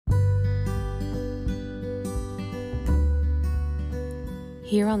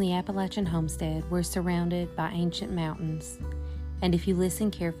Here on the Appalachian homestead, we're surrounded by ancient mountains, and if you listen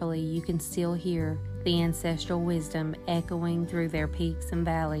carefully, you can still hear the ancestral wisdom echoing through their peaks and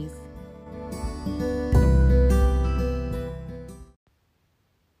valleys.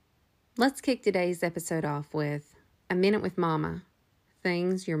 Let's kick today's episode off with A Minute with Mama,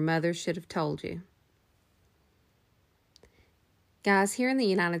 Things Your Mother Should Have Told You. Guys, here in the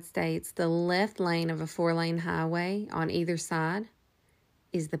United States, the left lane of a 4-lane highway on either side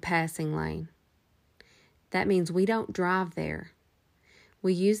is the passing lane. That means we don't drive there.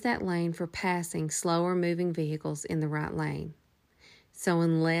 We use that lane for passing slower moving vehicles in the right lane. So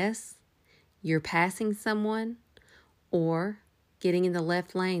unless you're passing someone or getting in the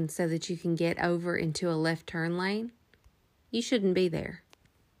left lane so that you can get over into a left turn lane, you shouldn't be there.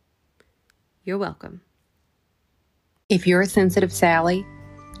 You're welcome. If you're a sensitive Sally,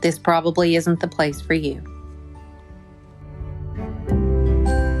 this probably isn't the place for you.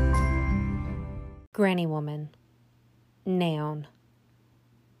 Grannywoman. Noun.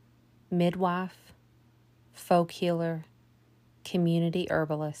 Midwife. Folk healer. Community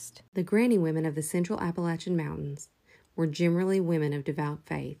herbalist. The Grannywomen of the Central Appalachian Mountains were generally women of devout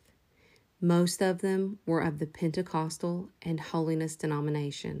faith. Most of them were of the Pentecostal and holiness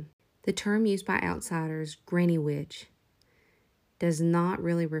denomination. The term used by outsiders, granny witch, does not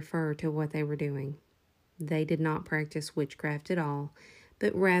really refer to what they were doing. They did not practice witchcraft at all,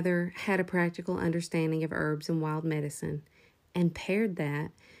 but rather had a practical understanding of herbs and wild medicine, and paired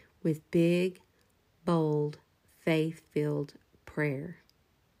that with big, bold, faith-filled prayer.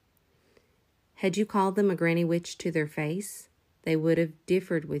 Had you called them a granny witch to their face, they would have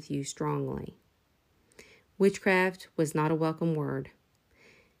differed with you strongly. Witchcraft was not a welcome word.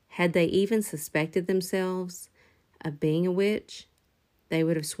 Had they even suspected themselves of being a witch, they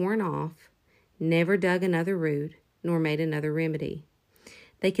would have sworn off, never dug another root, nor made another remedy.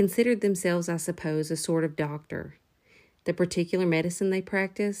 They considered themselves, I suppose, a sort of doctor. The particular medicine they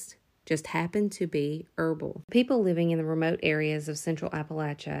practiced just happened to be herbal. People living in the remote areas of Central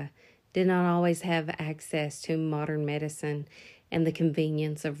Appalachia did not always have access to modern medicine and the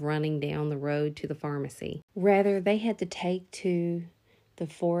convenience of running down the road to the pharmacy. Rather, they had to take to the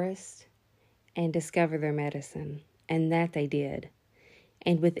forest and discover their medicine, and that they did.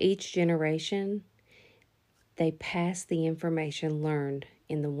 And with each generation, they passed the information learned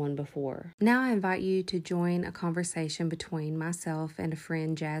in the one before. Now I invite you to join a conversation between myself and a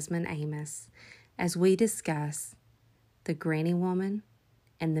friend, Jasmine Amos, as we discuss the Granny Woman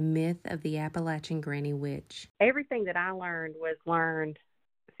and the myth of the Appalachian Granny Witch. Everything that I learned was learned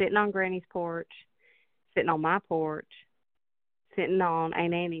sitting on Granny's porch, sitting on my porch, sitting on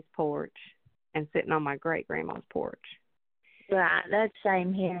Aunt Annie's porch, and sitting on my great-grandma's porch. Right, that's the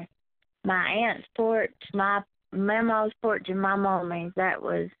same here. My aunt's porch, my mama's porch, and my mommy's, that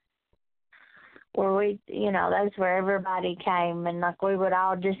was where we, that's where everybody came, and like we would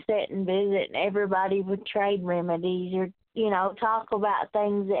all just sit and visit, and everybody would trade remedies or, talk about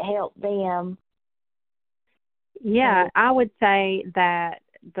things that helped them. Yeah, I would say that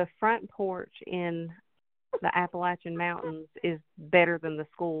the front porch in the Appalachian Mountains is better than the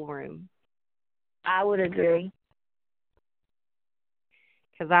schoolroom. I would agree.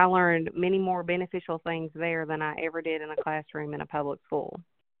 Because I learned many more beneficial things there than I ever did in a classroom in a public school.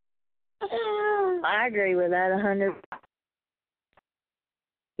 I agree with that 100%.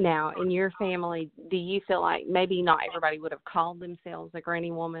 Now, in your family, do you feel like maybe not everybody would have called themselves a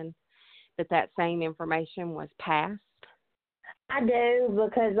granny woman, but that same information was passed? I do,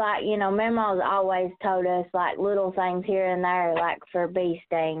 because, Mama's always told us, little things here and there, for bee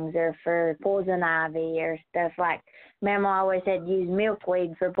stings or for poison ivy or stuff. Mama always said use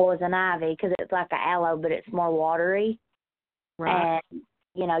milkweed for poison ivy because it's like an aloe, but it's more watery. Right. And,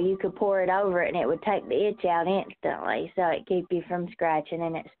 you could pour it over it and it would take the itch out instantly, so it keep you from scratching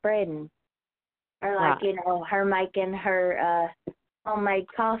and it spreading. Or, right. Her making her homemade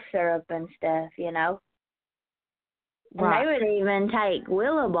cough syrup and stuff, And right. they would even take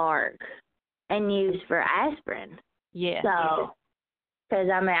willow bark and use for aspirin. Yeah. So, because,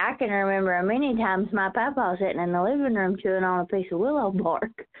 I can remember many times my papa sitting in the living room chewing on a piece of willow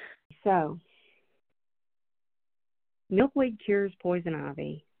bark. So, milkweed cures poison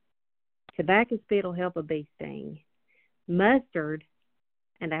ivy. Tobacco spit will help a bee sting. Mustard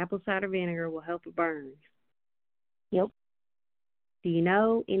and apple cider vinegar will help a burn. Yep. Do you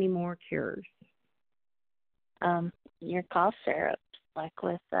know any more cures? Your cough syrup,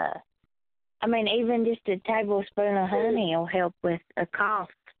 with even just a tablespoon of honey will help with a cough.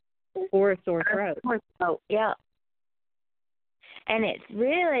 Or a sore throat. Yeah. And it's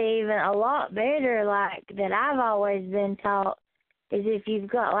really even a lot better, that I've always been taught, is if you've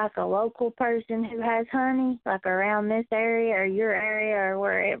got like a local person who has honey, like around this area or your area or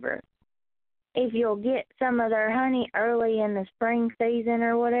wherever, if you'll get some of their honey early in the spring season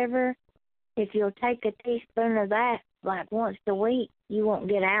or whatever, if you'll take a teaspoon of that like once a week, you won't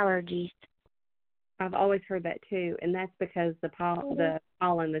get allergies. I've always heard that too, and that's because the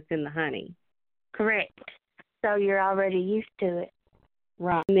pollen that's in the honey. Correct. So you're already used to it.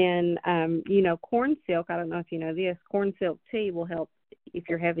 Right. And then, corn silk, I don't know if you know this, corn silk tea will help if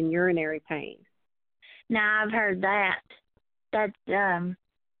you're having urinary pain. Now, I've heard that. That's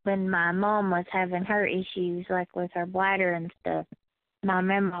when my mom was having her issues, like with her bladder and stuff. My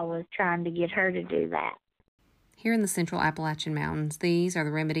mama was trying to get her to do that. Here in the Central Appalachian Mountains, these are the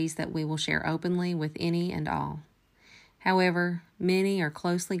remedies that we will share openly with any and all. However, many are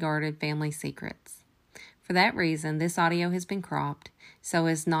closely guarded family secrets. For that reason, this audio has been cropped so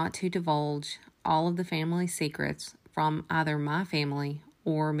as not to divulge all of the family secrets from either my family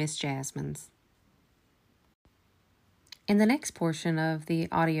or Miss Jasmine's. In the next portion of the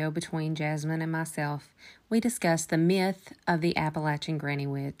audio between Jasmine and myself, we discuss the myth of the Appalachian Granny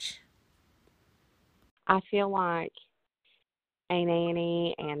Witch. I feel like Aunt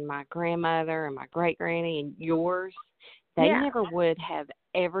Annie and my grandmother and my great-granny and yours, they never would have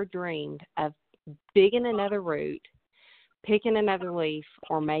ever dreamed of digging another root, picking another leaf,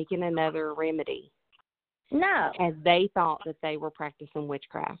 or making another remedy. No. As they thought that they were practicing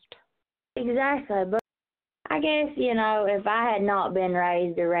witchcraft. Exactly. But I guess, if I had not been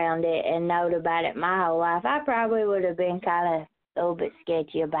raised around it and known about it my whole life, I probably would have been kind of a little bit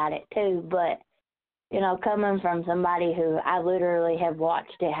sketchy about it too. But, coming from somebody who I literally have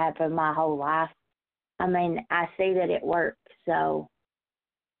watched it happen my whole life, I mean, I see that it works. So,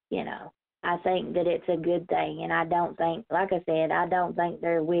 I think that it's a good thing. And I don't think, like I said, I don't think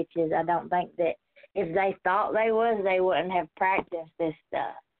they're witches. I don't think that if they thought they was, they wouldn't have practiced this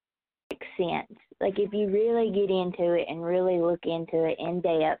stuff. Makes sense. Like, if you really get into it and really look into it in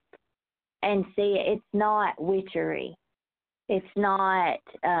depth and see it, it's not witchery. It's not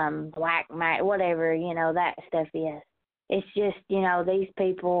black magic, whatever, that stuff is. It's just, these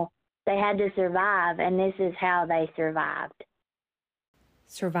people, they had to survive, and this is how they survived.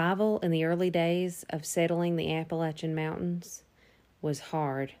 Survival in the early days of settling the Appalachian Mountains was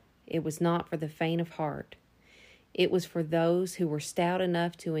hard. It was not for the faint of heart. It was for those who were stout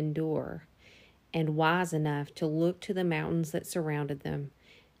enough to endure and wise enough to look to the mountains that surrounded them,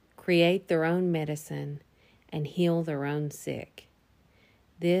 create their own medicine, and heal their own sick.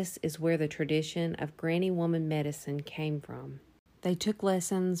 This is where the tradition of Grannywoman medicine came from. They took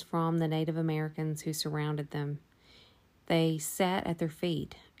lessons from the Native Americans who surrounded them. They sat at their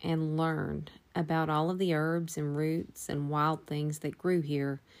feet and learned about all of the herbs and roots and wild things that grew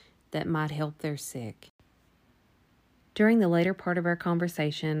here that might help their sick. During the later part of our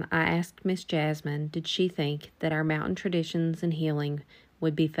conversation, I asked Miss Jasmine, did she think that our mountain traditions and healing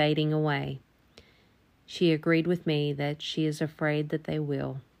would be fading away? She agreed with me that she is afraid that they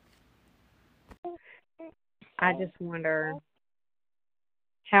will. I just wonder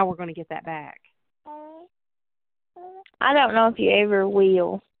how we're going to get that back. I don't know if you ever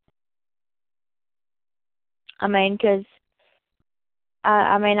will. I mean, because,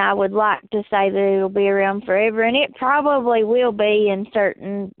 I would like to say that it'll be around forever, and it probably will be in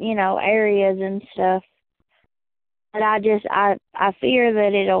certain, areas and stuff. But I fear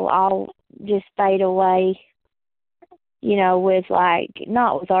that it'll all just fade away, with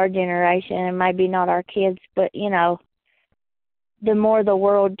not with our generation and maybe not our kids, but, the more the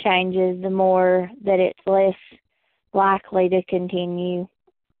world changes, the more that it's less likely to continue.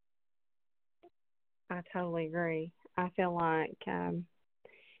 I totally agree. I feel like,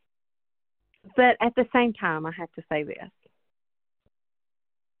 but at the same time, I have to say this.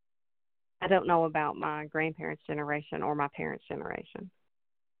 I don't know about my grandparents' generation or my parents' generation.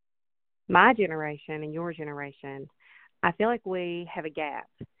 My generation and your generation, I feel like we have a gap.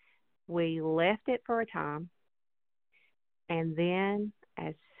 We left it for a time, and then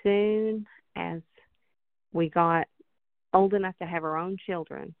as soon as we got old enough to have our own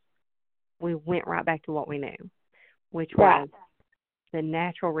children, we went right back to what we knew, which was the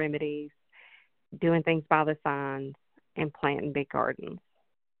natural remedies, doing things by the signs, and planting big gardens.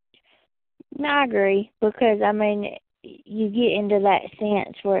 No, I agree, because, you get into that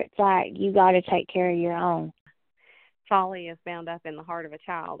sense where it's like you got to take care of your own. Folly is bound up in the heart of a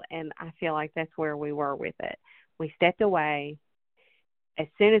child, and I feel like that's where we were with it. We stepped away. As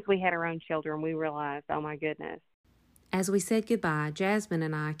soon as we had our own children, we realized, oh, my goodness. As we said goodbye, Jasmine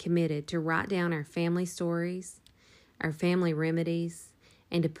and I committed to write down our family stories, our family remedies,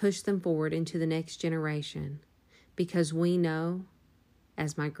 and to push them forward into the next generation, because we know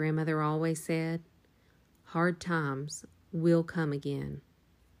As my grandmother always said, hard times will come again.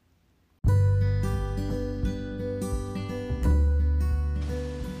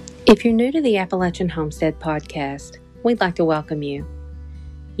 If you're new to the Appalachian Homestead podcast, we'd like to welcome you.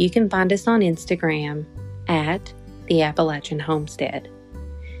 You can find us on Instagram at the Appalachian Homestead.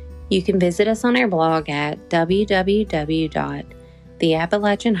 You can visit us on our blog at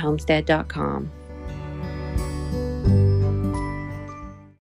www.theappalachianhomestead.com.